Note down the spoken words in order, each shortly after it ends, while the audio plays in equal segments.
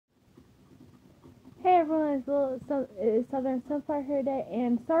Hey everyone, it's Southern Sunflower here today,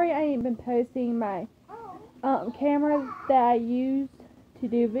 and sorry I ain't been posting my camera that I used to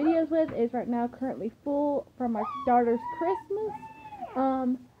do videos with is right now currently full from my daughter's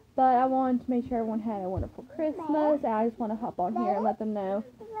Christmas. But I wanted to make sure everyone had a wonderful Christmas. And I just want to hop on here and let them know,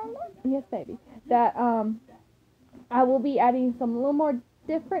 yes baby, that I will be adding some little more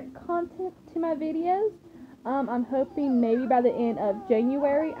different content to my videos. I'm hoping maybe by the end of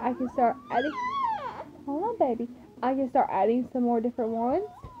January I can start adding. Hold on, baby. I can start adding some more different ones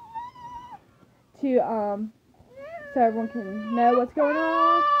to so everyone can know what's going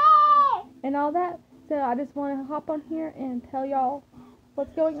on and all that. So I just want to hop on here and tell y'all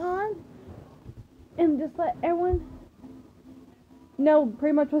what's going on and just let everyone know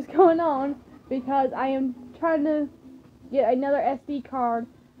pretty much what's going on, because I am trying to get another SD card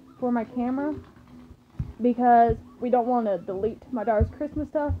for my camera, because we don't want to delete my daughter's Christmas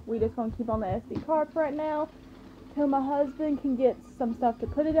stuff. We just want to keep on the SD card for right now till my husband can get some stuff to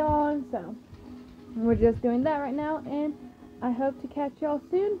put it on. So we're just doing that right now, and I hope to catch y'all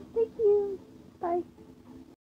soon. Thank you. Bye.